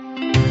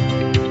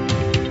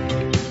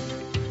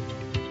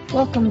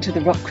Welcome to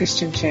the Rock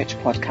Christian Church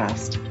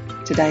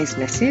podcast. Today's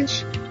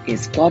message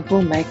is God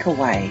Will Make a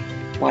Way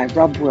by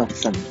Rob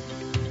Wilson.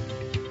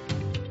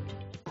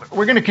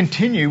 We're going to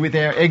continue with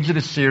our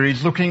Exodus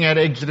series looking at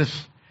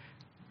Exodus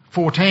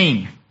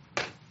 14.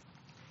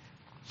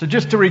 So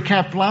just to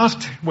recap,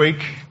 last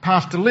week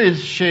Pastor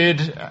Liz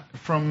shared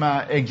from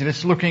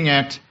Exodus looking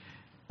at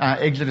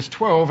Exodus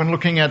 12 and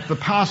looking at the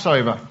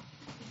Passover.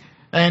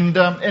 And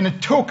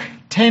it took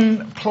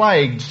 10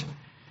 plagues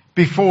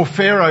before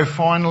Pharaoh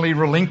finally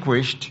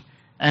relinquished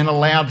and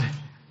allowed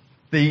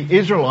the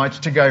Israelites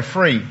to go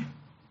free.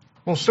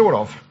 Well, sort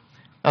of,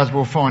 as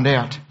we'll find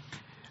out.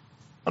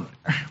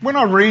 When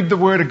I read the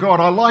Word of God,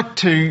 I like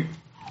to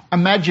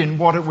imagine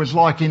what it was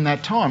like in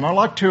that time. I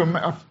like to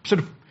sort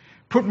of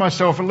put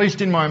myself, at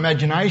least in my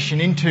imagination,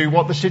 into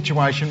what the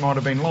situation might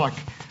have been like.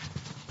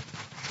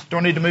 Do I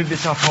need to move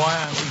this up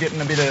higher? We're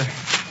getting a bit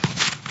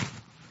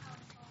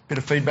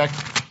of feedback.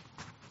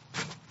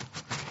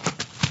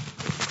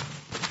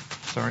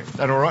 Sorry,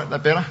 that all right?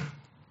 That better?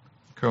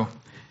 Cool.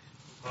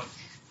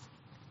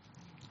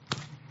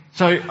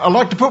 So I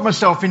like to put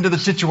myself into the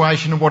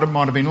situation of what it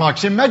might have been like.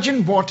 So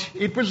imagine what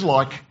it was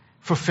like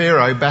for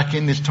Pharaoh back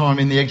in this time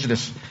in the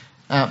Exodus,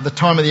 the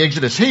time of the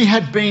Exodus. He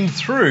had been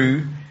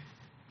through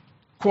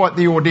quite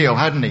the ordeal,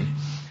 hadn't he?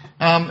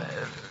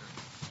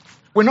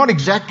 We're not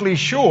exactly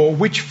sure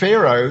which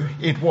Pharaoh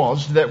it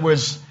was that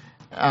was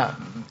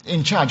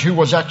in charge, who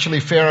was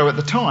actually Pharaoh at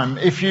the time.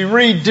 If you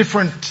read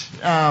different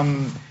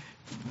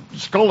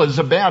scholars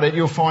about it,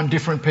 you'll find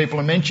different people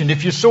are mentioned.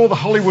 If you saw the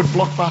Hollywood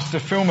blockbuster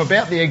film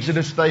about the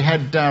Exodus, they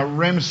had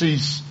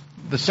Ramses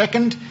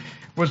II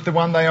was the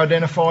one they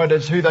identified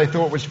as who they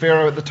thought was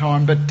Pharaoh at the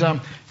time.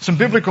 But some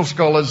biblical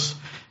scholars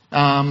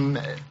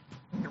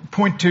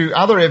point to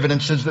other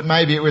evidences that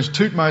maybe it was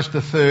Thutmose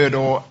III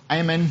or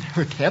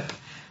Amenhotep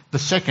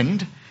II.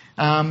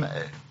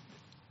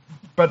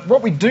 But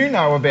what we do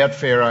know about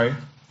Pharaoh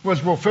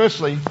was, well,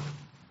 firstly,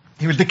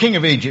 he was the king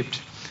of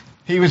Egypt.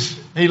 He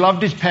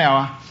loved his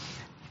power.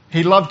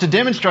 He loved to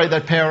demonstrate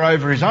that power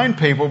over his own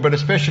people, but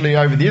especially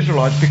over the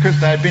Israelites, because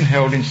they had been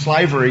held in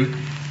slavery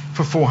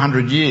for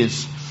 400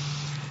 years.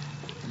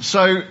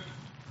 So,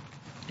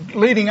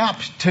 leading up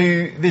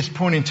to this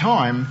point in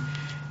time,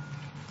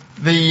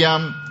 he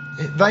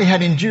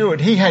had endured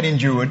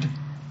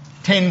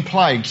 10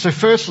 plagues. So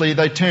firstly,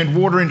 they turned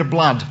water into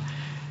blood.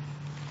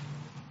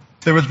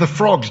 There was the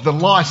frogs, the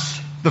lice,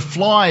 the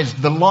flies,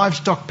 the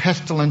livestock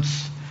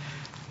pestilence,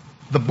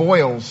 the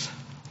boils.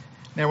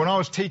 Now, when I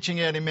was teaching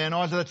out in Mount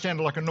Isa, that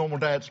sounded like a normal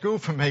day at school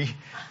for me.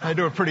 They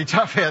do it pretty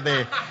tough out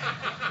there,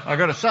 I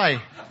got to say.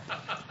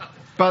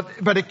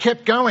 But it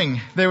kept going.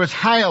 There was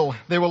hail,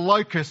 there were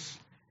locusts,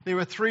 there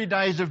were 3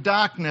 days of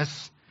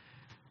darkness,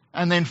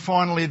 and then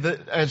finally,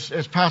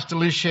 as Pastor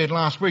Liz shared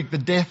last week, the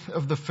death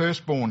of the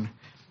firstborn,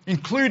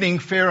 including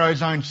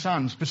Pharaoh's own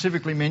son,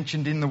 specifically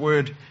mentioned in the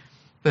word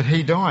that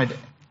he died.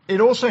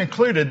 It also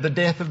included the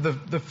death of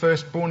the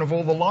firstborn of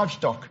all the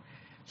livestock.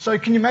 So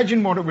can you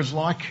imagine what it was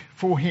like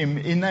for him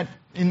in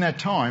that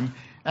time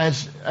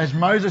as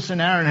Moses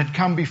and Aaron had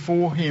come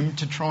before him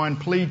to try and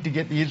plead to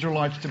get the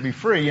Israelites to be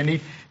free, and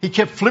he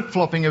kept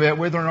flip-flopping about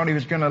whether or not he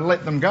was going to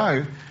let them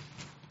go.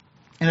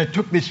 And it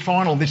took this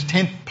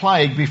 10th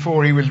plague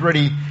before he was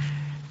ready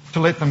to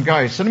let them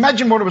go. So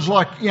imagine what it was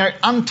like.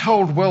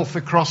 Untold wealth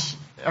across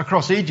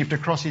Egypt,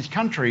 across his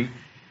country,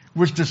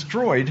 was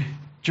destroyed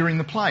during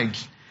the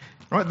plagues.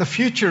 Right, the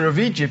future of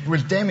Egypt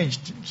was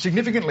damaged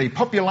significantly.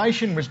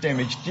 Population was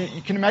damaged.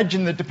 You can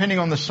imagine that depending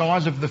on the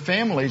size of the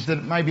families,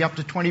 that maybe up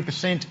to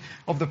 20%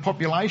 of the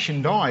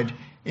population died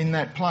in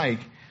that plague.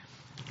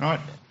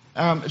 Right,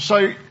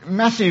 so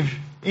massive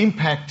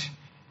impact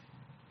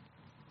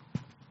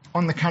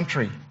on the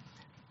country.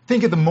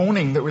 Think of the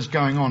mourning that was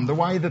going on, the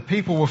way that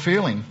people were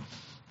feeling,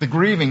 the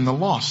grieving, the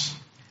loss.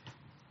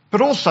 But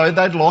also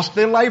they'd lost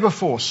their labour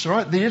force,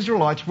 right? The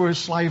Israelites were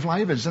slave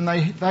labourers, and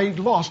they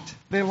lost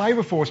their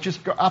labour force,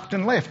 just got upped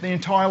and left. The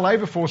entire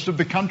labour force of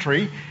the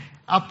country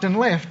upped and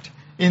left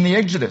in the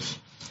Exodus.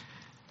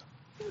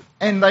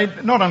 And they,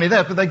 not only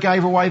that, but they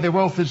gave away their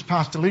wealth, as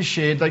Pastor Liz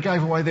shared, they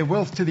gave away their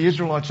wealth to the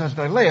Israelites as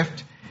they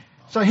left.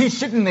 So he's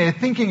sitting there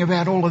thinking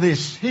about all of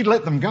this. He'd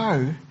let them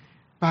go,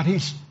 but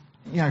he's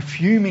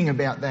fuming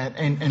about that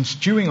and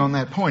stewing on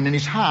that point, and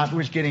his heart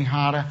was getting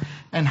harder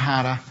and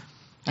harder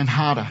and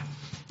harder.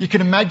 You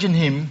can imagine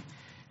him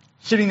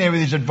sitting there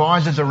with his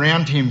advisors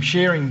around him,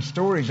 sharing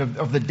stories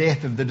of the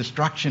death, of the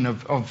destruction,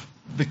 of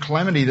the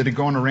calamity that had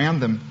gone around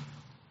them.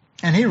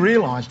 And he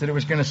realised that it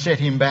was going to set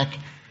him back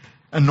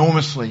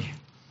enormously.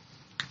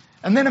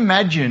 And then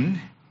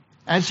imagine,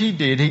 as he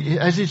did,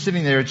 as he's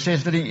sitting there, it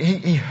says that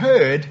he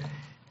heard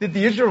that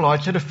the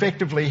Israelites had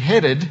effectively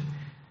headed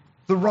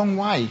the wrong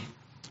way,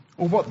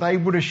 or what they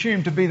would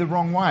assume to be the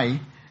wrong way,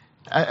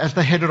 as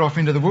they headed off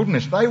into the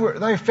wilderness. They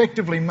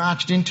effectively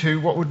marched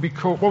into what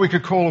we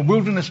could call a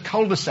wilderness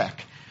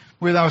cul-de-sac,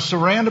 where they were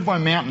surrounded by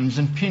mountains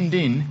and pinned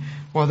in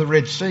by the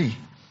Red Sea.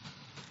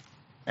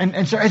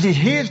 And so as he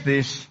hears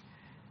this,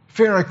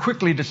 Pharaoh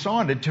quickly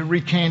decided to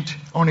recant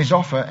on his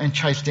offer and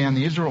chase down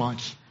the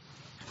Israelites.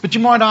 But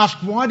you might ask,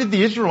 why did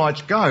the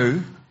Israelites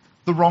go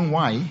the wrong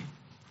way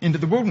into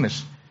the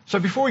wilderness? So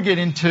before we get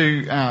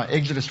into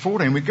Exodus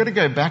 14, we've got to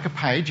go back a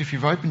page. If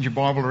you've opened your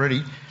Bible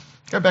already,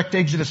 go back to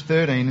Exodus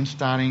 13 and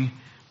starting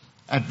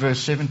at verse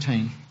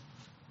 17.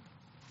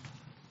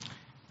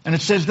 And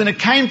it says, "Then it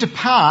came to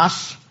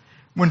pass,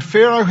 when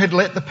Pharaoh had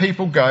let the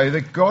people go,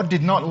 that God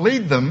did not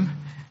lead them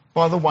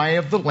by the way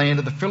of the land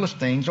of the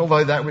Philistines,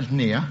 although that was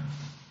near.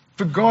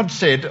 For God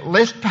said,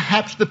 lest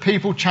perhaps the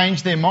people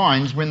change their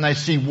minds when they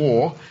see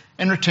war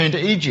and return to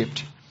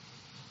Egypt.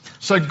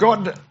 So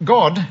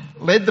God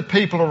led the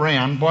people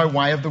around by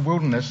way of the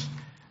wilderness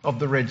of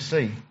the Red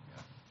Sea."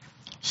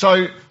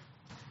 So,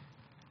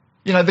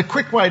 the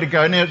quick way to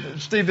go. Now,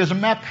 Steve, there's a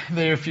map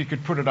there if you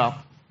could put it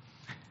up.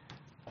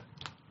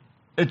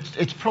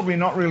 It's probably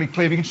not really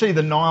clear. You can see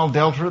the Nile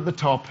Delta at the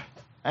top,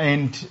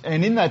 and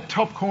in that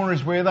top corner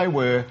is where they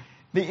were.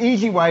 The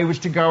easy way was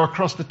to go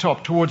across the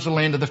top towards the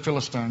land of the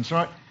Philistines,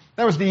 right?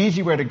 That was the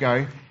easy way to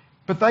go.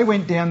 But they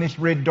went down this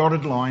red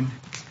dotted line,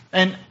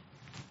 and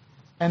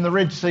the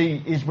Red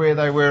Sea is where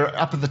they were,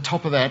 up at the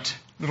top of that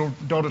little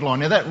dotted line.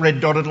 Now, that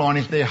red dotted line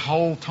is their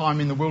whole time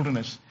in the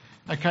wilderness,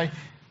 okay?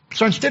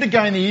 So instead of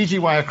going the easy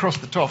way across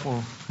the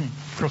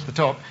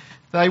top,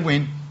 they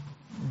went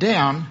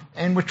down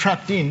and were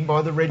trapped in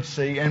by the Red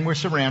Sea and were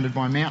surrounded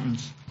by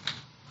mountains.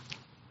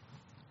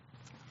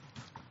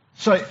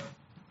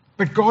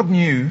 But God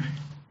knew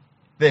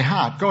their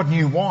heart. God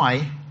knew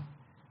why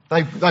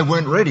they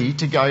weren't ready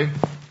to go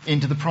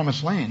into the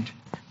promised land.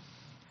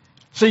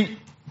 See,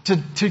 to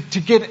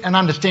get an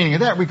understanding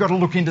of that, we've got to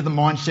look into the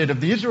mindset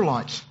of the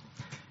Israelites.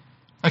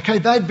 Okay,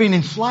 they'd been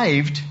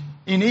enslaved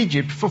in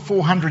Egypt for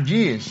 400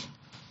 years.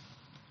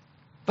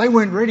 They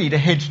weren't ready to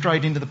head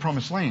straight into the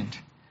promised land.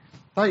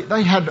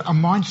 They had a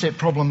mindset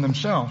problem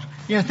themselves.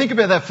 Think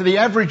about that. For the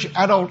average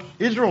adult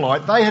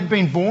Israelite, they had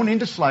been born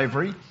into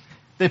slavery.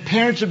 Their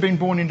parents had been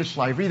born into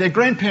slavery. Their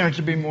grandparents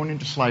had been born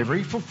into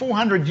slavery. For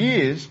 400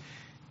 years,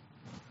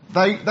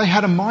 they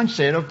had a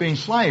mindset of being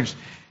slaves.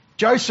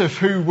 Joseph,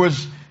 who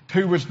was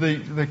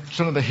the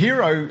sort of the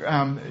hero,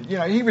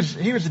 he was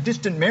a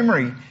distant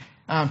memory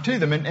to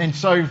them, and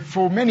so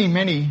for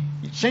many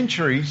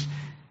centuries,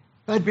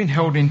 they'd been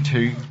held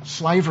into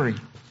slavery.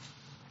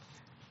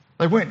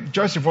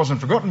 Joseph wasn't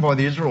forgotten by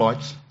the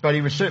Israelites, but he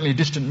was certainly a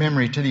distant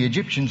memory to the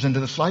Egyptians and to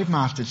the slave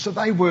masters. So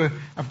they were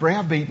a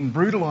browbeaten,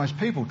 brutalised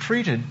people,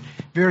 treated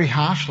very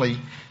harshly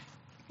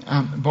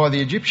by the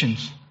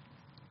Egyptians.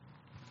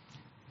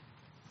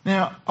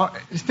 Now,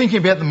 thinking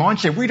about the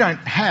mindset, we don't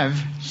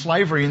have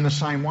slavery in the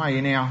same way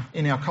in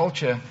our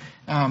culture,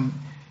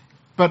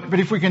 but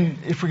if we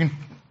can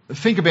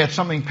think about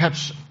something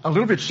perhaps a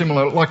little bit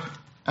similar, like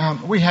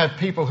we have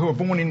people who are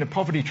born into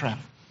poverty trap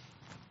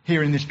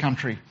here in this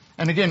country.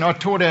 And again, I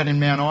taught out in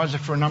Mount Isa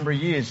for a number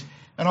of years,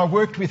 and I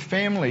worked with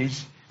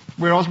families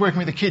where I was working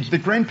with the kids. The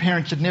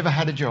grandparents had never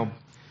had a job.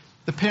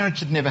 The parents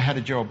had never had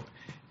a job.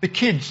 The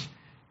kids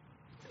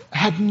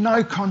had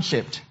no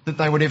concept that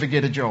they would ever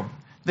get a job.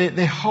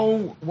 Their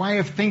whole way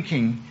of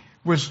thinking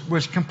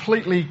was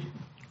completely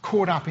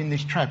caught up in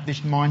this trap,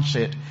 this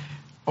mindset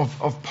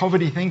of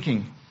poverty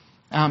thinking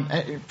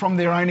from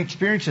their own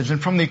experiences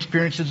and from the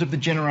experiences of the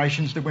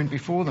generations that went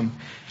before them.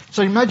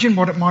 So imagine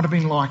what it might have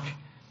been like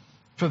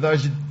for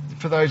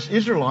those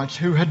Israelites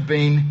who had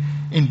been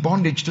in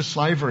bondage to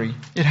slavery.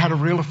 It had a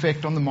real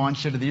effect on the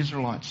mindset of the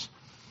Israelites.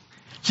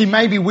 See,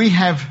 maybe we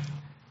have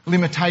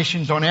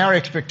limitations on our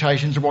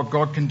expectations of what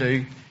God can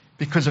do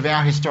because of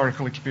our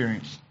historical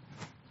experience.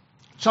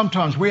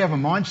 Sometimes we have a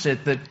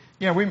mindset that,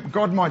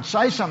 God might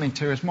say something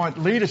to us, might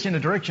lead us in a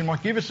direction,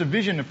 might give us a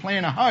vision, a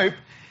plan, a hope,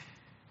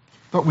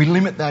 but we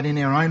limit that in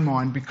our own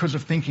mind because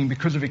of thinking,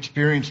 because of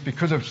experience,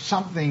 because of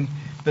something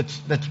that's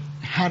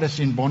had us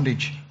in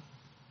bondage.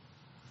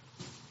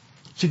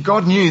 See,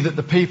 God knew that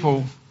the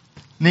people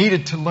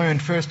needed to learn,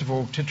 first of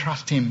all, to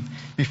trust Him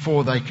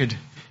before they could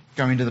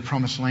go into the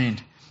promised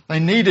land. They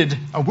needed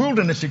a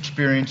wilderness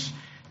experience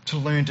to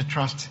learn to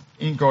trust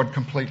in God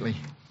completely.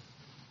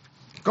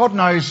 God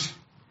knows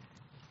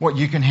what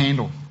you can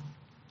handle.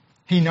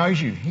 He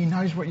knows you. He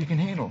knows what you can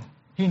handle.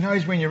 He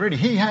knows when you're ready.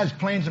 He has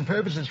plans and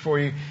purposes for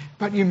you,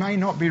 but you may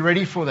not be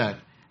ready for that.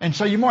 And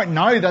so you might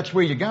know that's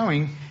where you're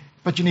going,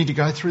 but you need to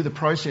go through the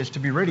process to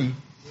be ready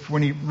for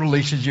when He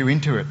releases you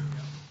into it.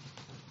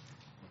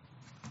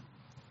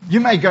 You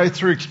may go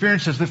through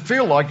experiences that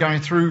feel like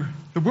going through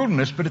the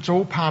wilderness, but it's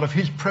all part of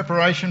His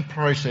preparation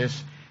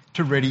process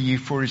to ready you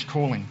for His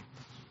calling.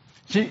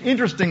 See,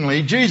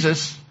 interestingly,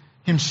 Jesus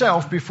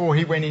Himself, before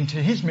He went into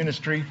His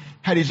ministry,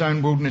 had His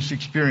own wilderness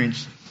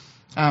experience.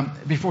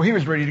 Before He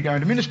was ready to go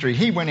into ministry,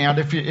 He went out.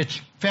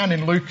 It's found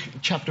in Luke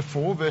chapter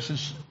 4,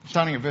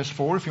 starting at verse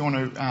 4, if you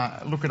want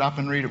to look it up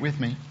and read it with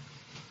me.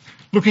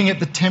 Looking at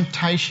the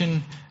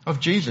temptation of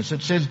Jesus.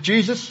 It says,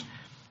 Jesus,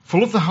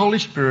 full of the Holy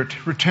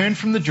Spirit, returned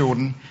from the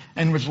Jordan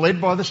and was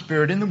led by the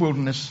Spirit in the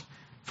wilderness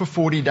for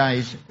 40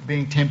 days,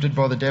 being tempted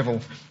by the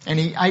devil. And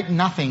He ate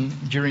nothing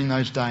during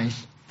those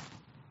days.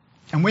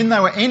 And when they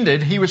were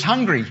ended, He was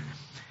hungry.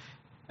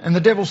 And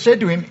the devil said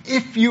to Him,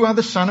 if you are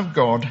the Son of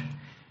God,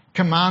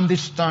 command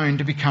this stone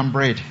to become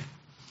bread.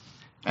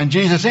 And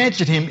Jesus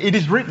answered him, "It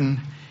is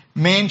written,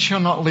 man shall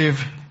not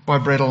live by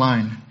bread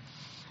alone."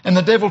 And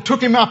the devil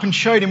took him up and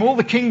showed him all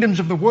the kingdoms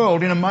of the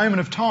world in a moment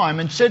of time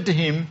and said to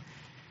him,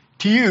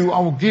 "To you I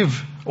will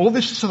give all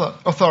this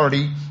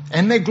authority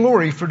and their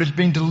glory, for it has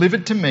been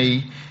delivered to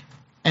me,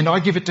 and I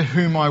give it to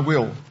whom I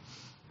will.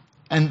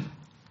 And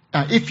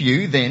if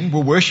you then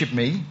will worship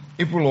me,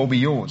 it will all be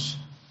yours."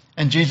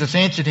 And Jesus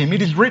answered him,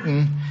 "It is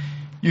written,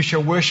 you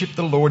shall worship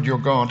the Lord your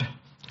God,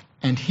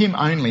 and him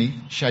only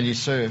shall you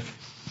serve."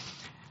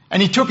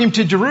 And he took him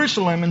to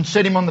Jerusalem and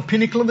set him on the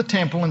pinnacle of the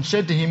temple and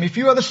said to him, "If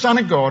you are the Son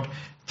of God,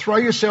 throw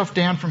yourself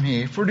down from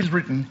here, for it is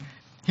written,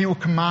 he will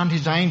command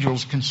his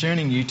angels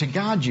concerning you to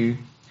guard you,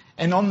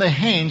 and on their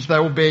hands they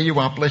will bear you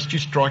up, lest you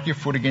strike your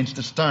foot against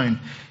a stone."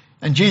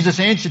 And Jesus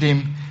answered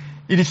him,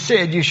 "It is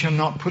said, you shall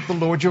not put the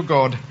Lord your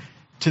God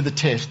to the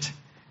test."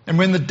 And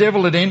when the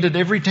devil had ended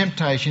every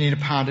temptation, he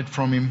departed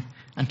from him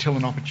until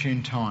an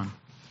opportune time.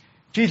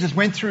 Jesus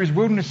went through his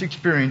wilderness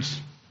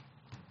experience.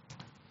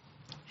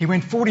 He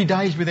went 40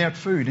 days without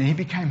food and he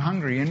became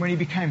hungry. And when he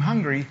became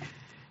hungry,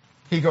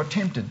 he got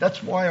tempted.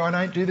 That's why I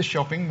don't do the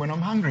shopping when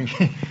I'm hungry.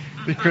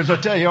 Because I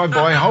tell you, I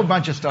buy a whole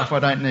bunch of stuff I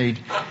don't need.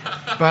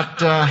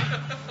 But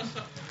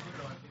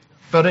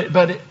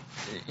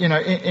you know,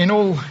 in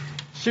all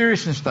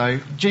seriousness though,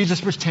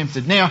 Jesus was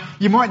tempted. Now,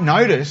 you might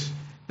notice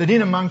that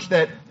in amongst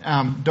that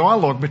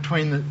dialogue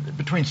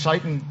between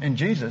Satan and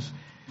Jesus,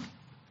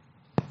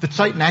 that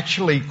Satan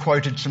actually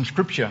quoted some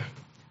scripture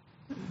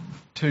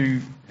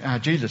to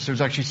Jesus. It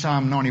was actually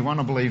Psalm 91,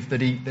 I believe,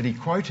 that he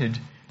quoted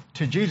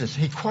to Jesus.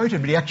 He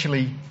quoted, but he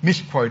actually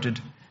misquoted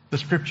the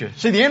scripture.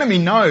 See, the enemy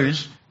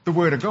knows the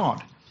Word of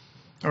God.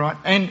 All right?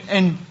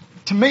 And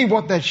to me,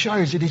 what that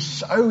shows, it is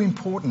so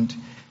important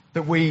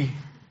that we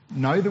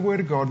know the Word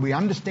of God, we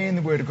understand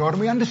the Word of God,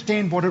 and we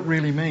understand what it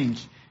really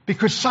means.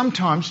 Because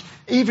sometimes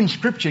even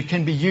scripture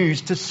can be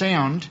used to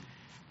sound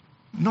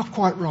not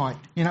quite right.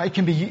 You know, it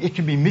can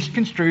be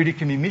misconstrued, it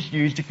can be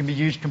misused, it can be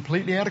used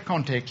completely out of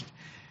context,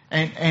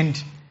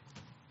 and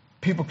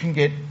people can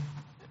get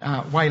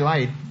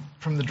waylaid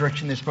from the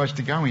direction they're supposed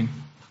to go in.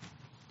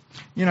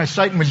 You know,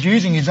 Satan was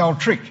using his old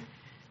trick.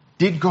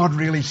 Did God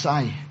really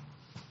say?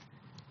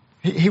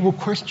 He will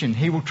question,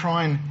 he will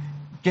try and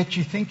get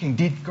you thinking,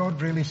 did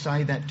God really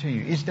say that to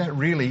you? Is that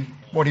really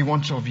what he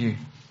wants of you?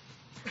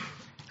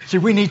 So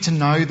we need to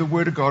know the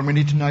Word of God, we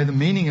need to know the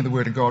meaning of the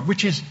Word of God,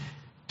 which is,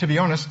 to be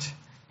honest,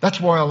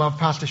 that's why I love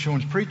Pastor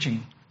Sean's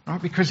preaching,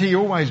 right? Because he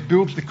always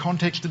builds the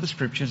context of the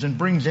Scriptures and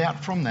brings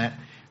out from that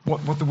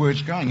what the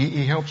Word's going.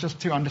 He helps us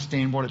to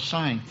understand what it's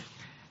saying.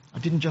 I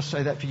didn't just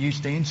say that for you,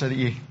 Stan, so that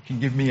you can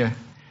give me a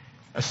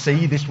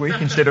C this week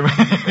instead of...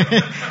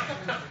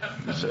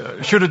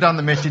 Should have done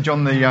the message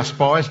on the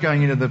spies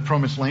going into the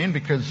promised land,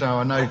 because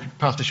I know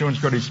Pastor Sean's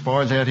got his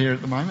spies out here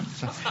at the moment,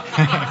 so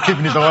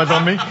keeping his eyes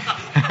on me.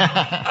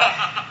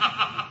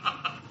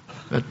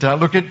 But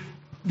look,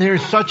 there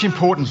is such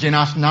importance in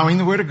us knowing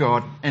the Word of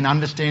God and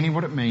understanding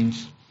what it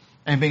means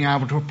and being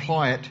able to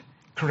apply it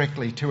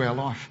correctly to our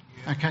life.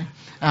 Okay?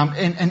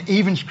 And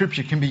even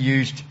Scripture can be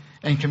used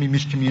and can be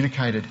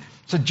miscommunicated.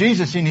 So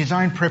Jesus, in his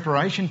own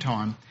preparation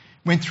time,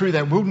 went through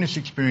that wilderness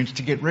experience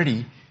to get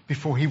ready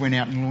before he went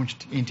out and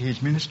launched into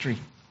his ministry.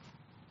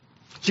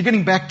 So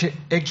getting back to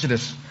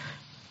Exodus,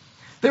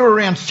 there were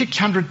around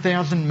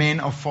 600,000 men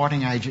of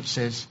fighting age, it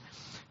says,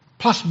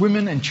 plus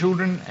women and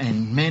children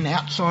and men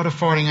outside of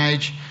fighting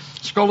age.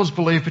 Scholars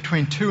believe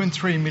between 2 and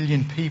 3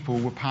 million people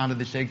were part of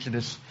this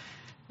Exodus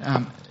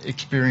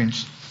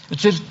experience.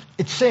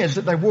 It says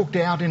that they walked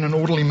out in an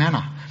orderly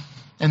manner,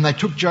 and they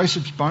took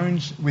Joseph's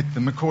bones with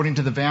them according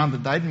to the vow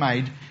that they'd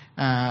made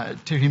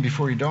to him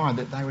before he died,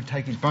 that they would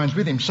take his bones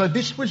with him. So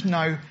this was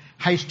no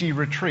hasty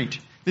retreat.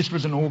 This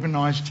was an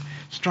organised,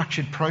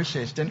 structured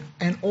process.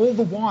 And all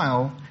the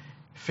while,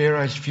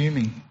 Pharaoh's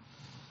fuming.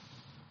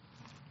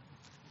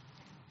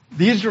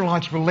 The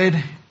Israelites were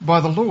led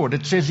by the Lord.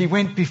 It says he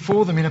went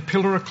before them in a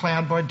pillar of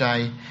cloud by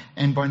day,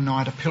 and by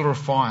night a pillar of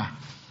fire.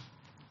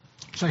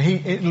 So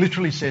it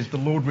literally says the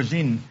Lord was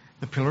in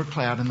the pillar of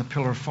cloud and the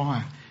pillar of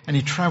fire. And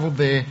he travelled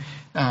there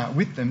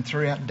with them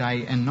throughout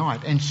day and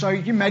night. And so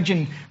you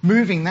imagine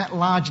moving that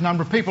large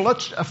number of people.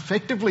 That's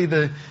effectively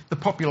the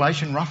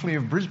population roughly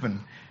of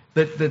Brisbane.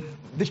 That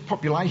this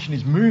population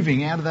is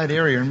moving out of that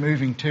area and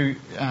moving to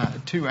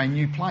a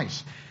new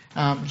place.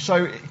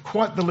 So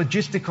quite the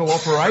logistical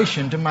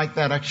operation to make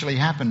that actually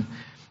happen.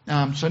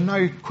 So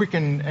no quick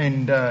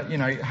and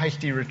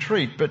hasty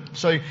retreat. But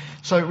so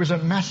it was a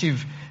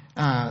massive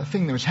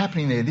thing that was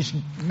happening there. This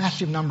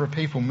massive number of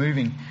people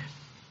moving.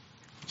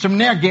 So we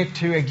now get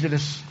to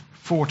Exodus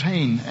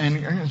 14, and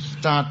I'm going to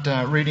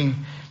start reading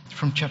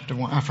from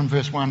from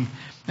verse 1.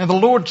 Now the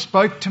Lord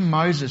spoke to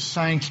Moses,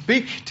 saying,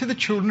 "Speak to the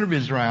children of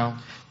Israel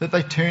that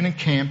they turn and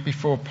camp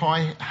before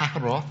Pi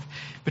Hahiroth,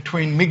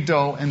 between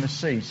Migdol and the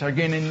sea." So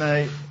again,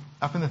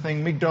 up in the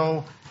thing,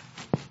 Migdol's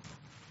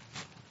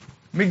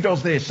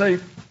there. So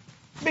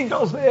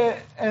Migdol's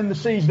there, and the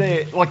sea's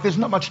there. Like, there's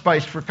not much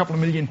space for a couple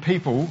of million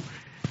people.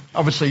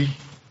 Obviously,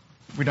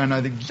 We don't know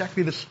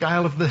exactly the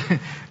scale of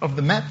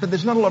the map, but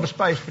there's not a lot of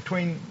space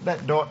between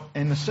that dot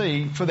and the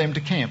sea for them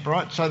to camp,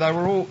 right? So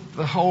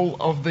the whole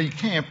of the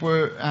camp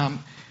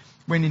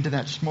went into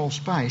that small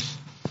space.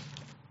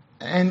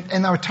 And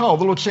they were told,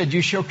 the Lord said,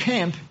 "You shall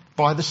camp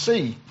by the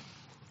sea.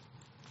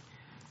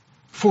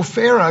 For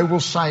Pharaoh will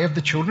say of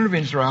the children of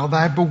Israel, they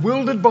are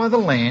bewildered by the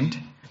land.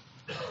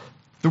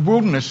 The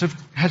wilderness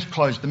has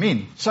closed them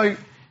in." So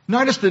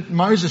notice that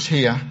Moses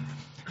here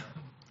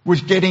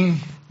was getting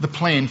the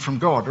plan from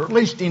God, or at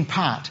least in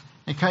part.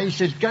 Okay, he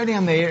says, go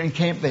down there and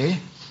camp there.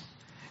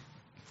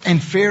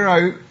 And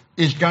Pharaoh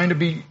is going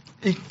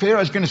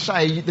to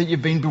say that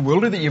you've been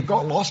bewildered, that you've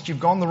got lost,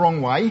 you've gone the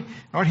wrong way.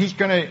 Right? He's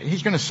going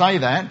to say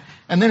that.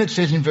 And then it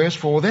says in verse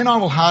 4, "Then I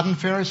will harden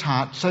Pharaoh's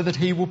heart so that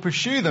he will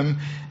pursue them,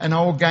 and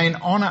I will gain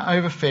honour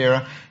over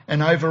Pharaoh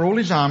and over all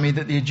his army,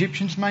 that the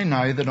Egyptians may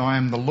know that I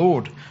am the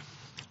Lord."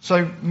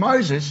 So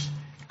Moses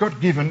got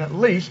given at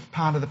least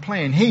part of the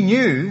plan. He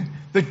knew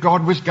that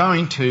God was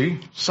going to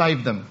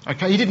save them.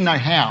 Okay, he didn't know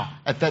how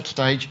at that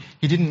stage.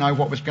 He didn't know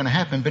what was going to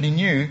happen, but he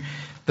knew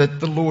that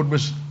the Lord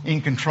was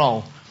in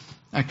control.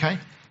 Okay,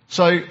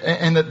 so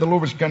and that the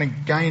Lord was going to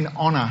gain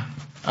honour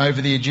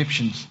over the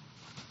Egyptians.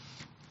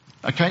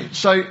 Okay,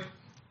 so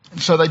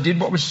they did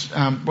what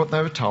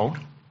they were told,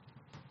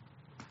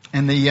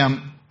 and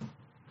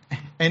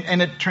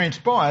and it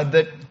transpired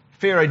that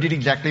Pharaoh did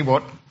exactly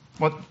what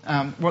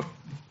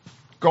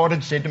God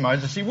had said to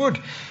Moses he would.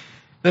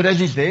 That as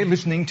he's there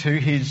listening to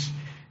his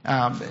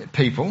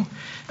people,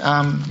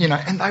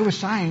 and they were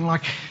saying,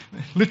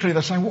 literally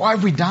they're saying, "Why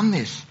have we done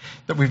this?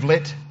 That we've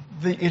let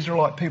the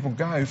Israelite people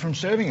go from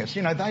serving us?"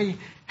 They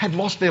had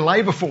lost their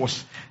labour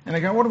force. And they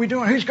go, "What are we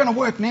doing? Who's going to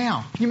work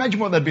now?" Can you imagine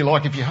what that'd be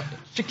like if you had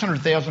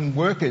 600,000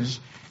 workers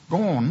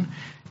gone?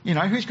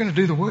 Who's going to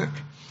do the work?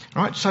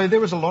 Right? So there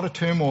was a lot of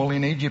turmoil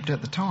in Egypt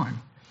at the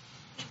time.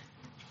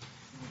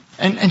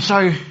 And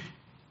so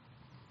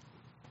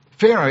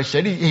Pharaoh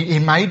said he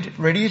made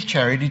ready his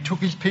chariot, he took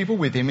his people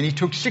with him, and he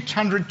took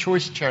 600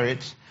 choice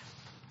chariots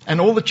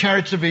and all the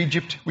chariots of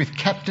Egypt with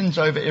captains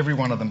over every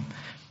one of them.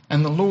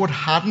 And the Lord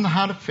hardened the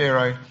heart of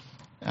Pharaoh,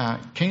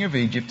 king of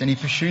Egypt, and he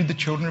pursued the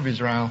children of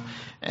Israel,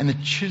 and the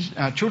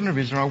children of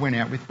Israel went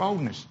out with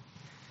boldness.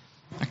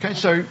 Okay,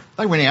 so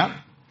they went out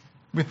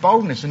with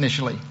boldness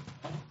initially.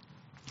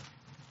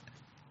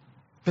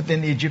 But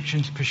then the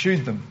Egyptians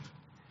pursued them.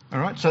 All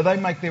right, so they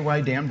make their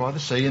way down by the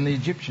sea, and the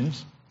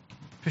Egyptians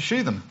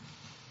pursue them.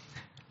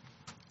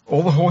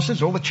 All the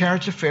horses, all the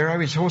chariots of Pharaoh,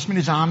 his horsemen,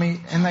 his army,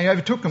 and they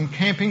overtook them,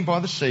 camping by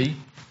the sea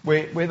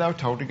where they were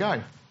told to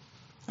go.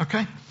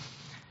 Okay?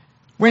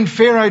 When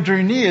Pharaoh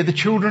drew near, the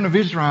children of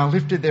Israel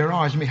lifted their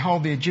eyes, and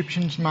behold, the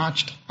Egyptians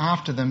marched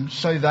after them,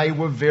 so they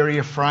were very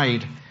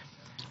afraid.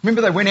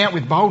 Remember, they went out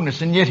with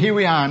boldness, and yet here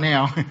we are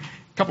now, a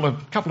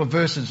couple of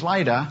verses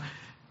later,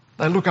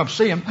 they look up,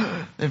 see them,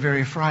 they're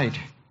very afraid.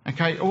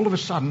 Okay? All of a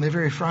sudden, they're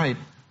very afraid.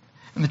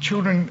 And the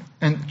children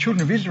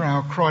of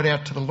Israel cried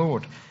out to the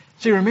Lord.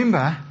 See,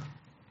 remember,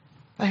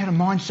 they had a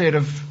mindset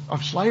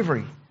of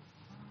slavery.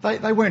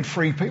 They weren't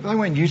free people. They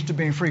weren't used to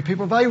being free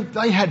people.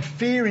 They had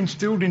fear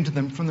instilled into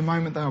them from the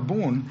moment they were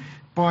born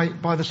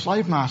by the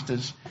slave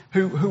masters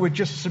who were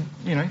just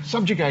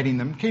subjugating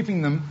them,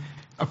 keeping them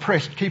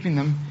oppressed, keeping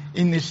them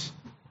in this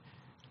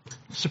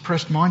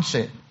suppressed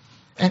mindset.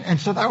 And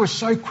so they were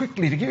so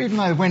quickly to give, even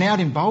though they went out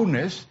in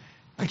boldness,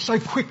 they're so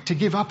quick to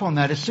give up on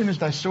that as soon as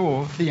they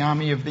saw the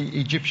army of the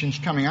Egyptians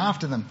coming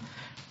after them.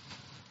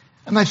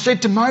 And they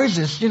said to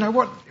Moses,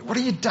 what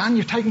have you done?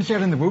 You've taken us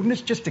out in the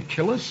wilderness just to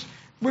kill us?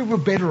 We were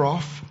better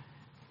off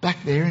back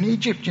there in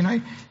Egypt,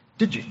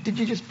 Did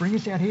you just bring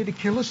us out here to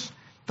kill us?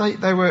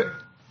 They were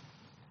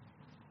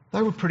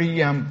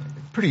pretty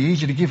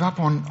easy to give up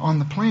on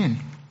the plan.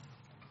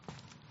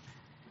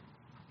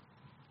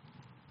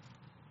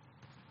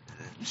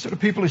 Sort of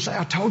people who say,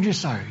 "I told you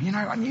so."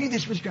 I knew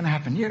this was going to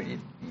happen.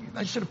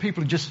 Those sort of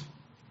people who just,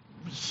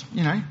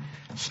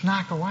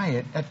 snark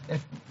away at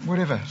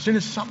whatever. As soon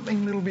as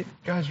something little bit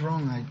goes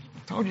wrong, they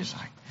told you so.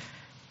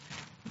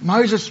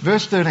 Moses,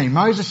 verse 13,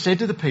 Moses said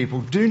to the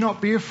people, "Do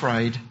not be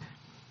afraid.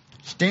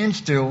 Stand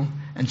still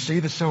and see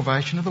the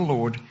salvation of the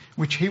Lord,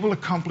 which he will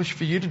accomplish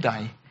for you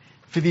today.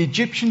 For the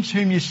Egyptians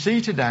whom you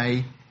see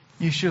today,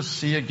 you shall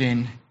see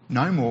again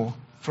no more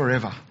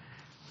forever."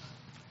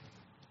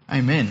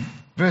 Amen.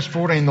 Verse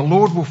 14, "The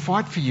Lord will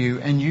fight for you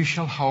and you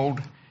shall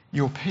hold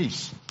your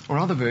peace." Or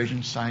other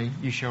versions say,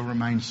 "You shall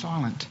remain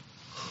silent."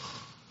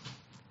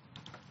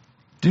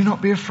 Do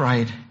not be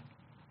afraid.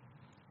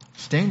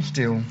 Stand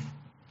still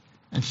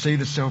and see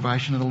the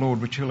salvation of the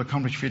Lord, which he'll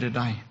accomplish for you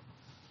today.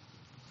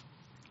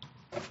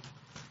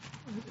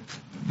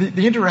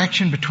 The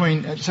interaction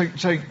between...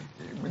 So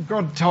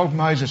God told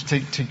Moses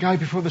to go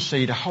before the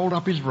sea, to hold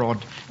up his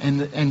rod,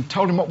 and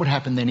told him what would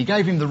happen then. He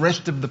gave him the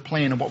rest of the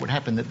plan of what would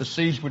happen, that the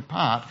seas would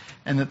part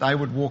and that they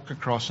would walk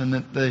across and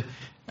that the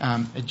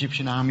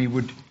Egyptian army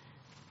would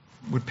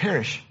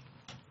perish.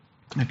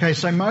 Okay,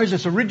 so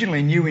Moses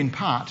originally knew in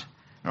part,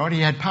 right?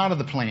 He had part of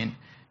the plan,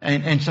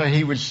 and so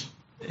he was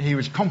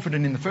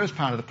confident in the first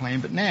part of the plan,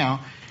 but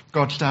now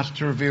God starts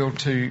to reveal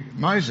to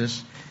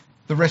Moses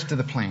the rest of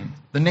the plan,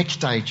 the next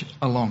stage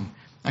along.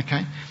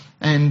 Okay?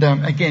 And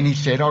again, he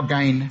said, I'll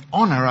gain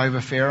honour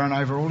over Pharaoh and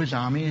over all his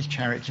army, his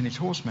chariots and his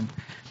horsemen.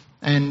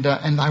 And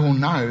they will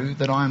know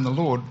that I am the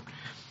Lord.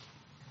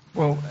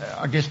 Well,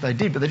 I guess they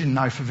did, but they didn't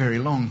know for very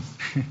long,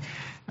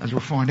 as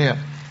we'll find out.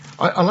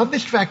 I love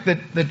this fact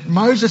that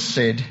Moses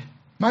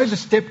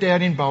stepped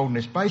out in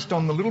boldness based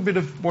on the little bit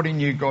of what he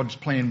knew God's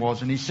plan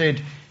was, and he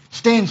said,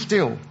 stand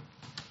still.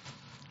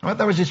 Right,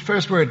 that was his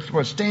first word,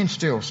 was stand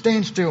still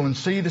and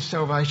see the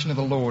salvation of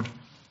the Lord,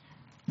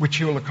 which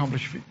he will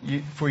accomplish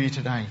for you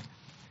today.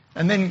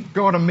 And then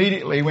God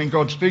immediately, when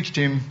God speaks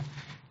to him,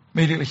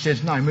 immediately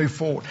says, no, move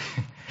forward.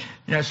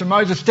 So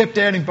Moses stepped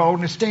out in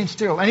boldness, stand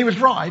still. And he was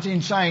right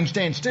in saying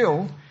stand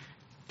still,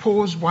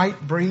 pause, wait,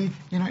 breathe,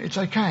 it's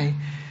okay.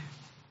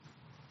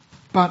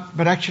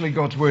 But actually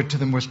God's word to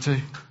them was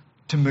to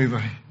move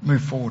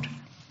forward.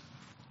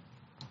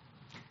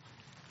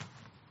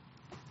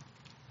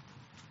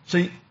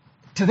 See,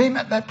 to them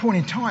at that point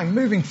in time,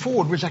 moving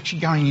forward was actually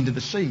going into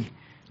the sea.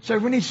 So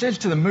when he says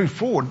to them, move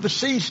forward, the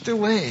sea's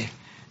still there.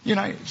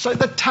 So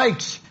that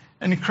takes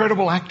an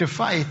incredible act of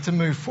faith to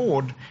move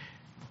forward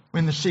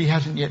when the sea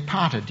hasn't yet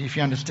parted, if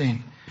you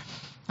understand.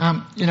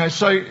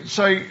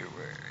 So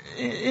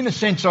in a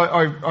sense,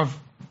 I've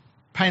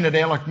painted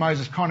out like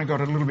Moses kind of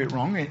got it a little bit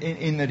wrong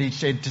in that he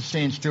said to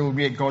stand still,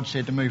 yet God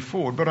said to move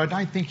forward. But I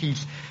don't think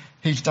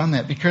he's done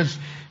that, because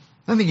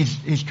I don't think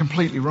he's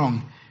completely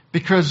wrong,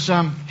 because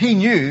he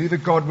knew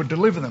that God would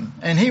deliver them.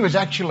 And he was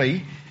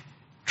actually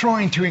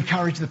trying to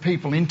encourage the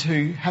people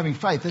into having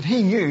faith, that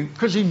he knew,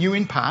 because he knew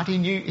in part,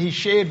 he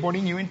shared what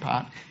he knew in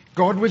part,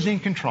 God was in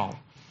control.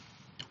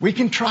 We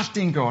can trust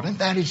in God, and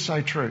that is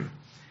so true.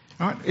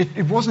 Right?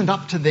 It wasn't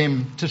up to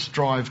them to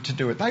strive to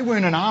do it. They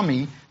weren't an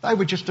army. They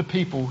were just a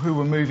people who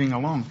were moving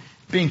along,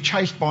 being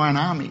chased by an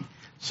army.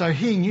 So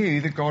he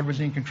knew that God was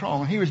in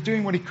control, and he was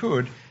doing what he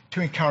could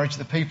to encourage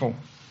the people.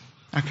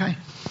 Okay?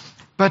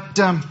 But,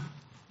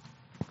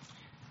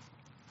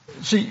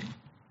 see,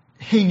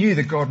 he knew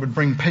that God would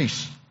bring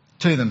peace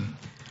to them.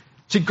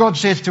 See, God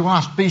says to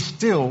us, be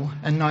still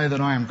and know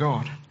that I am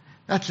God.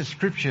 That's a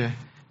scripture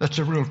that's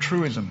a real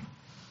truism.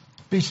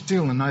 Be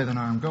still and know that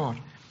I am God.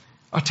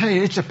 I tell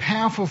you, it's a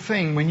powerful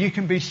thing when you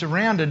can be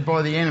surrounded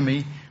by the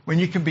enemy, when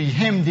you can be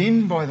hemmed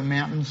in by the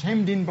mountains,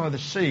 hemmed in by the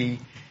sea,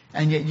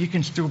 and yet you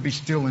can still be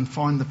still and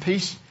find the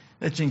peace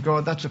that's in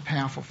God. That's a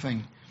powerful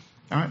thing.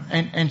 All right?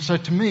 And so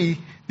to me,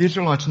 the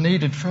Israelites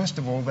needed, first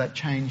of all, that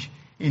change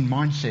in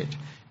mindset,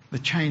 the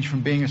change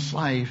from being a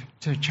slave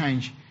to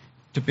change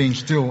to being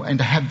still and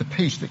to have the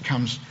peace that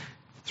comes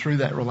through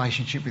that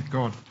relationship with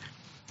God,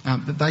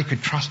 that they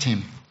could trust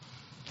him.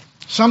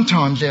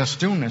 Sometimes our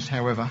stillness,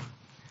 however,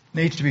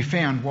 needs to be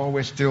found while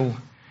we're still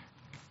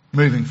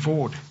moving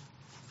forward.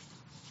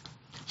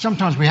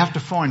 Sometimes we have to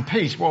find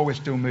peace while we're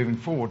still moving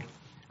forward.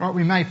 Right?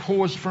 We may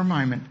pause for a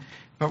moment,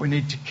 but we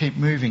need to keep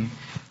moving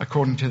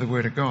according to the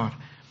Word of God.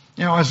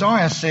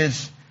 Isaiah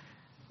says,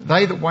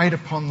 they that wait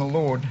upon the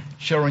Lord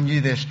shall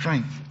renew their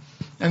strength.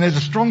 And there's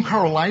a strong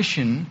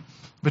correlation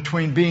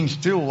between being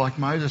still, like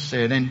Moses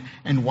said,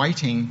 and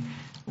waiting,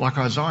 like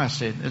Isaiah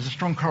said. There's a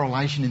strong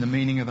correlation in the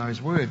meaning of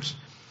those words.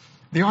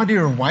 The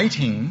idea of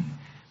waiting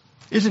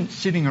isn't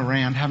sitting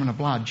around having a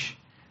bludge,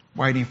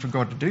 waiting for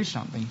God to do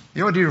something.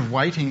 The idea of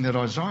waiting that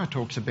Isaiah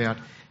talks about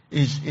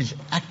is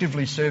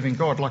actively serving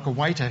God, like a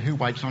waiter who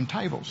waits on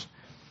tables.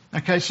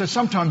 Okay, so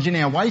sometimes in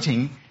our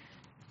waiting,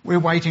 we're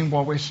waiting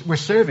while we're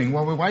serving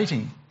while we're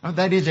waiting.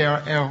 That is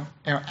our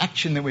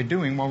action that we're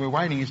doing while we're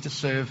waiting, is to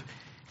serve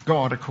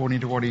God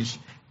according to what he's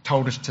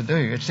told us to do.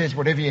 It says,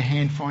 whatever your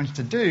hand finds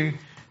to do,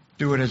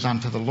 do it as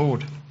unto the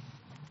Lord.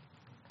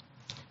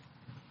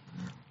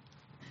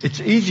 It's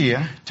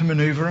easier to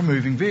manoeuvre a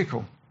moving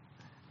vehicle.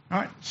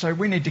 Right? So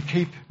we need to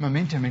keep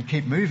momentum and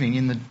keep moving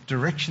in the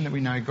direction that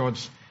we know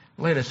God's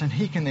led us, and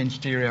he can then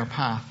steer our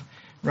path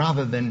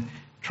rather than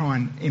try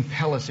and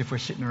impel us if we're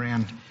sitting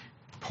around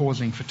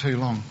pausing for too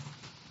long.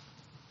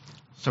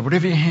 So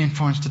whatever your hand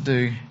finds to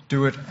do,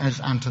 do it as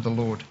unto the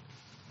Lord.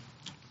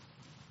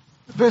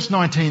 Verse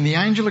 19, the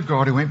angel of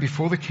God who went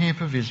before the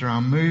camp of Israel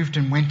moved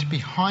and went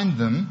behind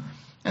them,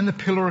 and the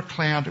pillar of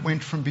cloud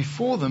went from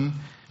before them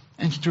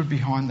and stood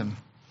behind them.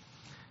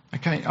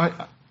 Okay,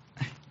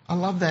 I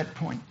love that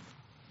point,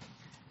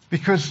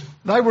 because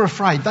they were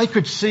afraid. They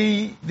could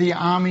see the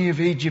army of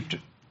Egypt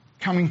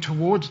coming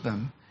towards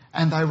them,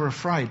 and they were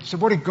afraid. So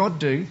what did God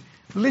do?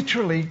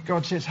 Literally,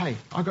 God says, hey,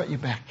 I got your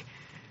back.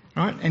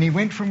 Right? And he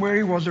went from where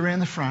he was around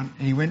the front,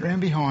 and he went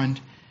around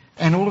behind,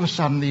 and all of a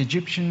sudden the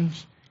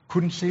Egyptians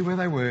couldn't see where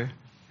they were.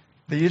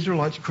 The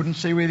Israelites couldn't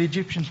see where the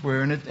Egyptians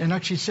were, and it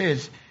actually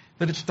says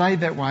that it stayed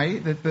that way,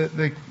 that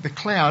the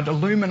cloud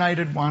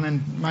illuminated one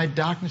and made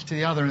darkness to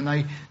the other, and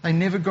they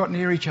never got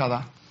near each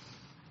other.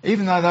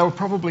 Even though they were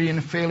probably in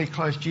a fairly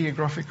close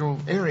geographical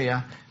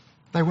area,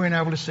 they weren't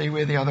able to see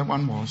where the other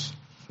one was.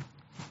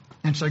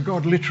 And so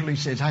God literally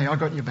says, hey, I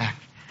got your back.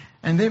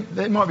 And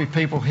there might be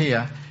people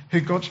here who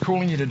God's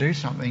calling you to do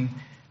something,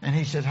 and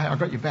he says, hey, I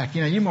got your back.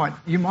 You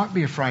might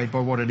be afraid by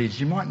what it is.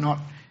 You might not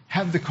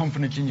have the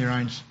confidence in your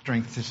own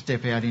strength to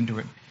step out into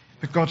it.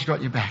 But God's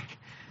got your back.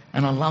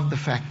 And I love the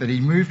fact that he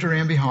moved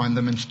around behind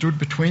them and stood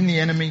between the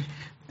enemy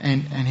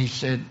and he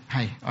said,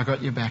 hey, I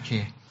got your back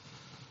here.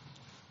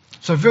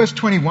 So verse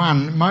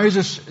 21,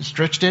 Moses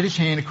stretched out his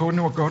hand according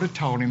to what God had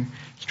told him,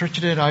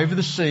 stretched it out over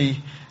the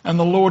sea, and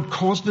the Lord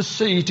caused the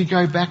sea to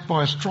go back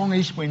by a strong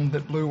east wind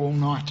that blew all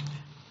night.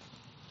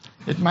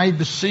 It made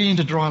the sea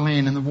into dry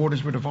land and the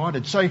waters were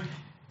divided. So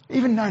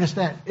even notice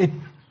that it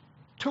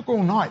took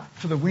all night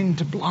for the wind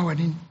to blow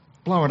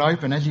it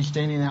open as he's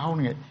standing there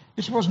holding it.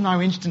 This was no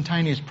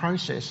instantaneous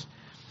process.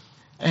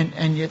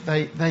 And yet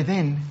they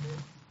then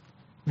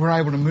were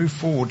able to move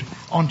forward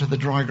onto the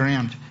dry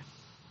ground.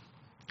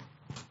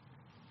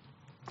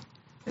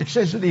 It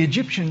says that the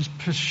Egyptians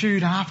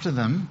pursued after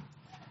them.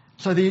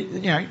 So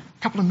a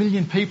couple of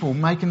million people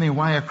making their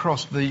way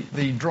across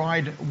the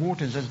dried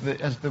waters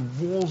as the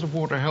walls of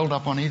water held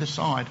up on either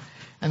side,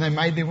 and they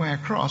made their way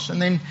across. And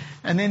then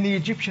the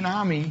Egyptian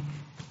army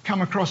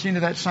come across into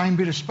that same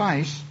bit of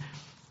space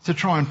to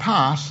try and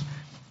pass.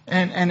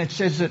 And it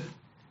says that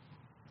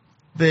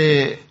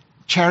their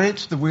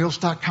chariots, the wheels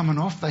start coming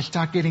off. They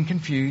start getting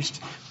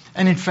confused.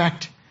 And in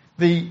fact,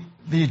 the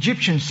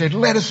Egyptians said,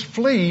 let us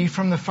flee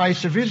from the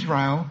face of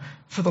Israel,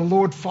 for the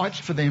Lord fights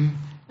for them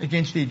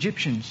against the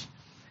Egyptians.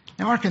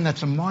 Now, I reckon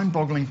that's a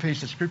mind-boggling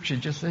piece of scripture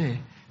just there.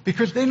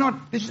 Because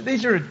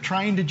these are a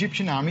trained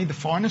Egyptian army, the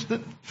finest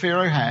that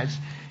Pharaoh has.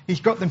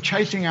 He's got them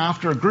chasing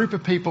after a group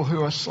of people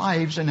who are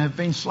slaves and have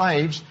been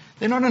slaves.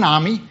 They're not an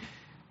army.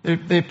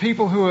 They're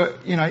people who are,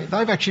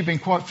 they've actually been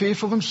quite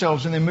fearful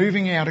themselves and they're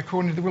moving out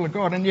according to the will of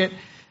God. And yet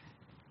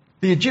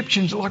the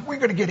Egyptians are like, we've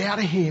got to get out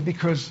of here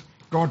because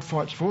God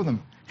fights for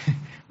them.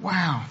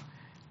 Wow.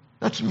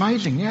 That's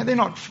amazing. Yeah, they're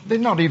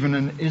not even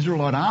an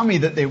Israelite army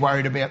that they're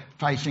worried about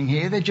facing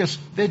here. They're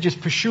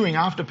just pursuing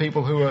after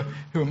people who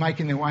are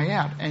making their way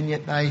out, and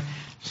yet they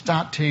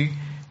start to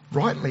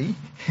rightly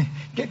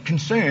get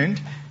concerned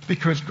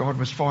because God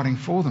was fighting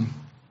for them.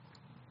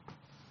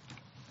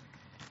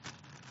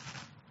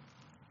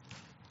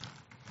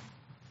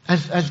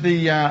 As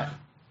the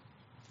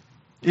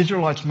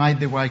Israelites made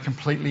their way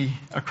completely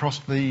across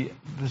the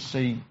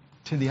sea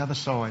to the other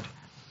side,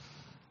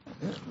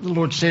 the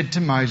Lord said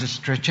to Moses,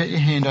 stretch out your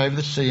hand over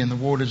the sea and the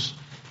waters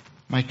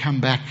may come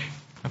back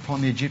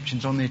upon the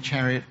Egyptians on their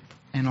chariot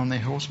and on their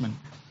horsemen.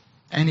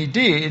 And he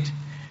did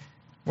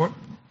what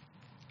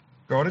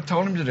God had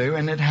told him to do,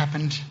 and it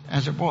happened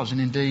as it was.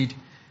 And indeed,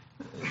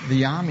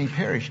 the army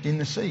perished in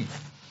the sea.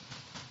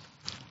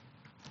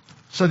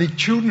 So the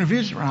children of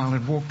Israel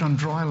had walked on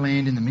dry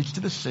land in the midst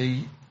of the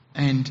sea,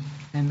 and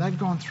they'd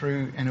gone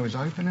through, and it was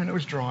open and it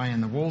was dry,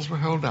 and the walls were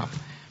held up.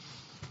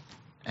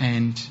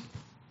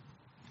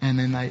 And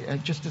then they,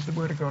 just as the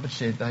word of God had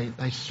said,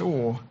 they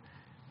saw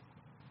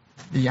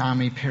the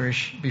army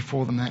perish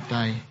before them that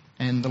day.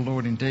 And the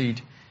Lord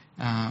indeed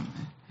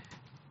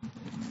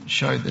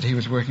showed that he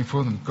was working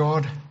for them.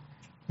 God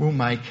will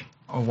make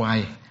a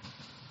way.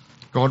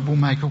 God will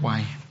make a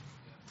way.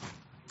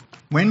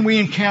 When we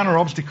encounter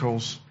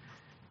obstacles,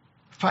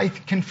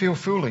 faith can feel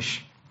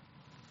foolish.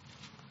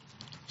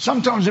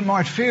 Sometimes it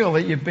might feel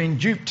that you've been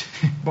duped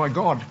by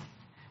God.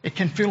 It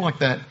can feel like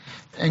that,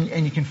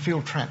 and you can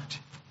feel trapped.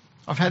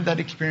 I've had that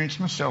experience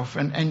myself,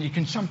 and you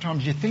can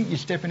sometimes, you think you're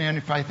stepping out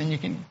in faith and you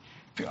can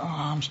feel,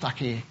 I'm stuck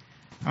here.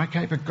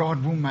 Okay, but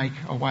God will make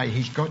a way.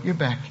 He's got your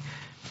back.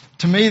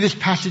 To me, this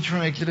passage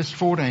from Exodus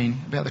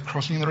 14 about the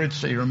crossing of the Red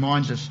Sea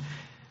reminds us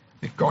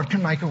that God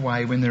can make a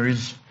way when there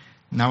is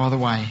no other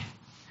way.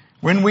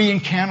 When we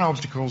encounter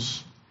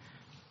obstacles,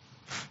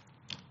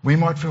 we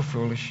might feel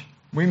foolish.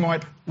 We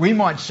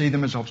might see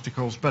them as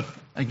obstacles, but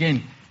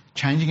again,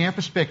 changing our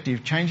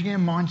perspective, changing our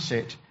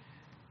mindset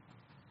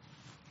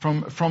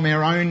from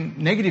our own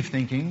negative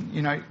thinking,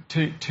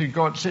 to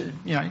God,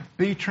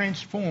 be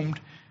transformed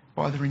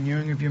by the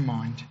renewing of your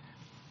mind.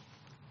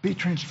 Be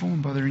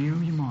transformed by the renewing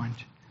of your mind.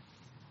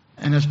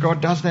 And as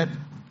God does that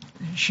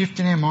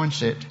shift in our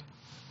mindset,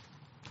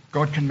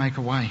 God can make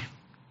a way.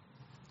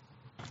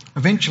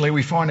 Eventually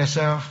we find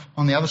ourselves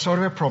on the other side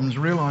of our problems,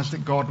 realise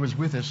that God was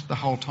with us the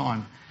whole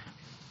time.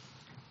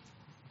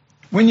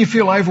 When you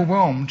feel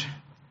overwhelmed,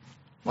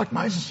 like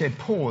Moses said,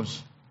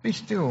 pause, be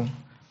still,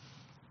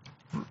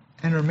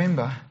 and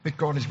remember that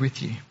God is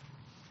with you.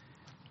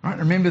 Right?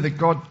 Remember that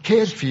God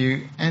cares for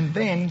you, and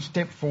then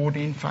step forward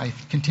in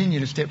faith. Continue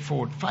to step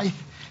forward.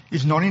 Faith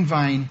is not in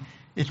vain.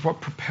 It's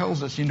what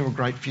propels us into a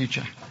great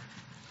future.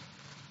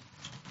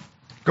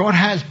 God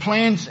has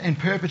plans and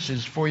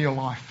purposes for your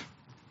life.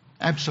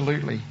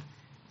 Absolutely.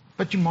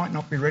 But you might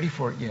not be ready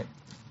for it yet.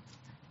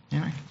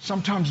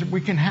 Sometimes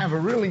we can have a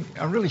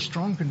really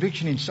strong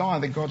conviction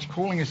inside that God's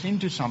calling us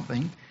into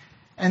something,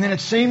 and then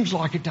it seems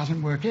like it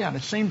doesn't work out.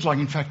 It seems like,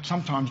 in fact,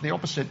 sometimes the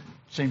opposite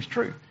seems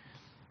true.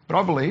 But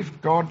I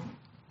believe God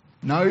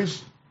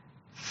knows.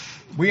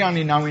 We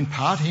only know in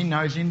part. He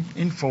knows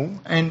in full.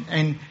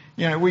 And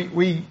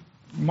we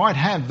might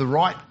have the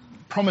right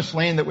promised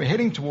land that we're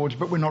heading towards,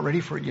 but we're not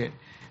ready for it yet.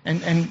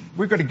 And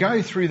we've got to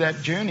go through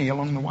that journey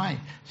along the way.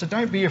 So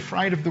don't be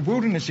afraid of the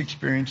wilderness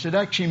experience. It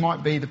actually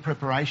might be the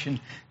preparation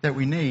that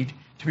we need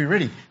to be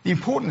ready. The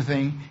important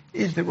thing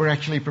is that we're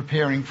actually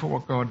preparing for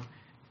what God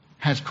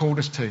has called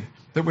us to.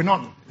 That we're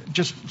not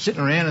just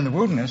sitting around in the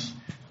wilderness,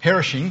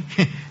 perishing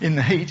in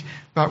the heat,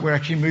 but we're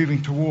actually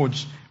moving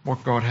towards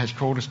what God has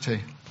called us to.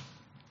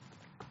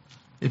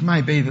 It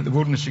may be that the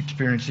wilderness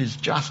experience is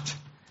just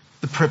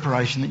the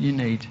preparation that you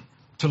need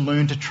to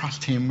learn to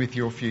trust Him with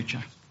your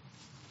future.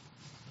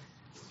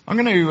 I'm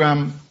going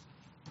to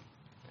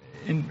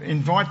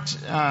invite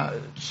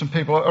some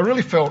people. I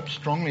really felt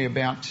strongly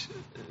about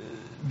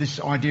this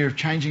idea of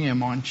changing our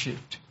mindset.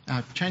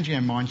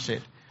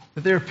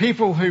 That there are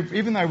people who,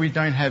 even though we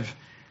haven't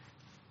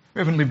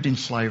lived in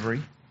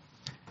slavery,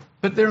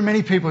 but there are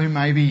many people who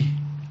may be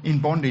in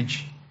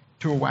bondage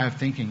to a way of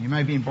thinking. You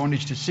may be in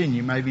bondage to sin.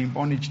 You may be in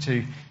bondage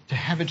to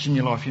habits in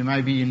your life. You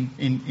may be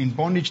in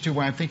bondage to a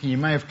way of thinking. You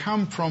may have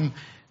come from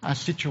a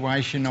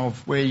situation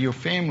of where your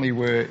family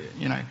were,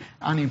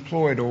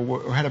 unemployed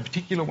or had a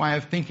particular way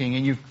of thinking,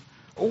 and you've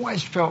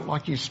always felt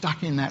like you're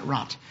stuck in that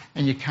rut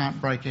and you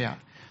can't break out.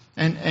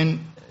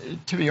 And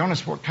to be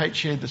honest, what Kate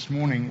shared this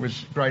morning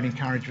was great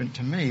encouragement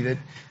to me.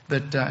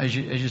 That as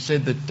you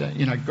said,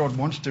 that God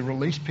wants to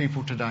release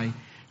people today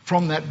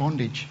from that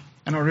bondage,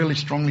 and I really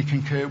strongly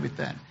concur with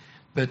that.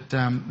 That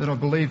I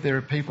believe there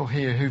are people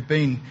here who've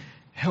been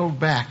held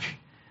back.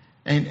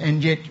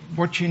 And yet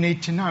what you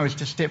need to know is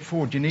to step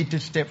forward. You need to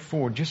step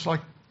forward. Just like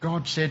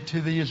God said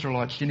to the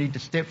Israelites, you need to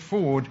step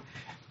forward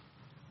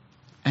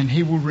and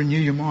He will renew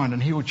your mind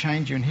and He will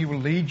change you and He will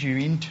lead you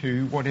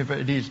into whatever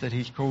it is that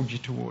He's called you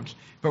towards.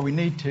 But we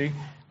need to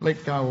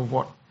let go of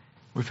what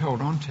we've held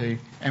on to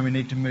and we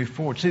need to move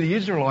forward. See, the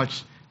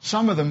Israelites,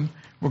 some of them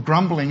were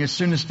grumbling as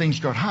soon as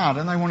things got hard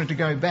and they wanted to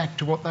go back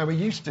to what they were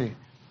used to.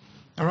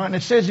 All right, and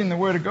it says in the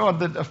Word of God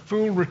that a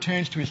fool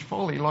returns to his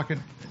folly like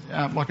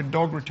a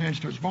dog returns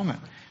to its vomit.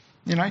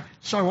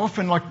 So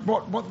often, like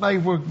what they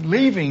were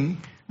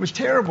leaving was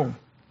terrible.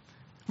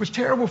 It was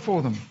terrible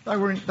for them. They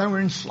were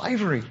in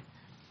slavery.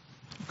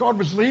 God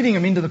was leading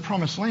them into the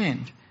promised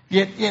land.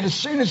 Yet as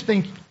soon as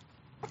things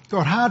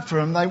got hard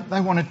for them, they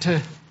wanted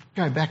to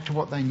go back to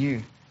what they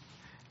knew.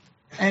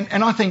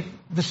 And I think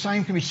the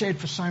same can be said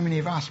for so many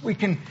of us.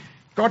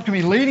 God can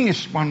be leading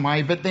us one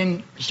way, but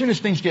then as soon as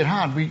things get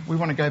hard, we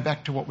want to go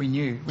back to what we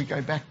knew. We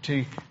go back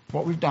to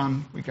what we've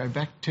done. We go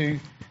back to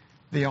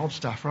the old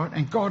stuff, right?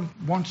 And God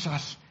wants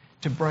us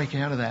to break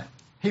out of that.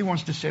 He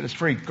wants to set us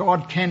free.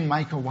 God can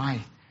make a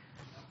way.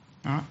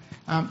 All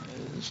right?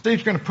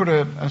 Steve's going to put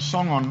a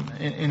song on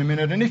in a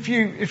minute. And if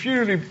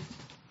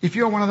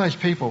you're one of those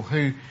people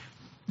who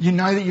you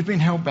know that you've been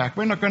held back,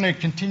 we're not going to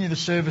continue the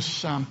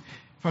service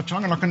for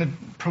time. We're not going to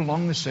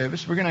prolong the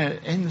service. We're going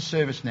to end the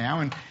service now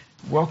and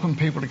welcome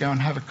people to go and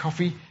have a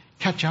coffee,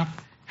 catch up,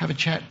 have a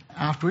chat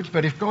afterwards.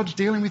 But if God's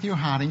dealing with your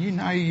heart and you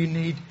know you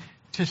need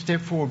to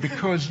step forward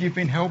because you've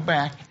been held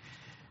back,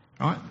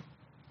 right?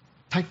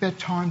 Take that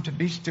time to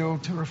be still,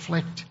 to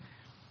reflect,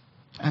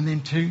 and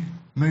then to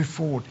move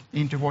forward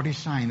into what He's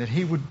saying, that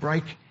He would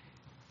break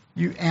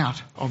you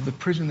out of the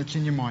prison that's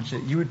in your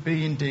mindset. You would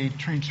be indeed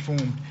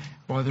transformed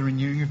by the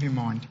renewing of your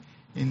mind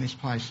in this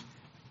place.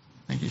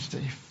 Thank you,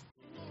 Steve.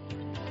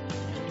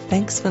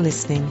 Thanks for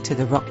listening to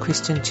the Rock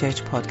Christian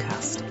Church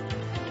podcast.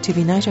 To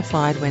be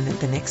notified when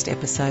the next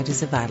episode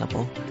is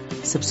available,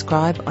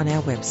 subscribe on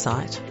our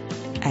website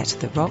at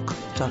therock.org.au.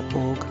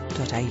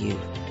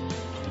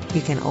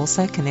 You can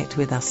also connect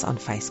with us on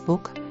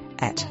Facebook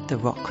at The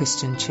Rock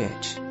Christian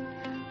Church.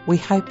 We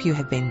hope you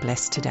have been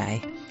blessed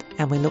today,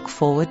 and we look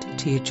forward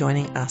to you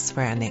joining us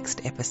for our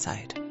next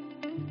episode.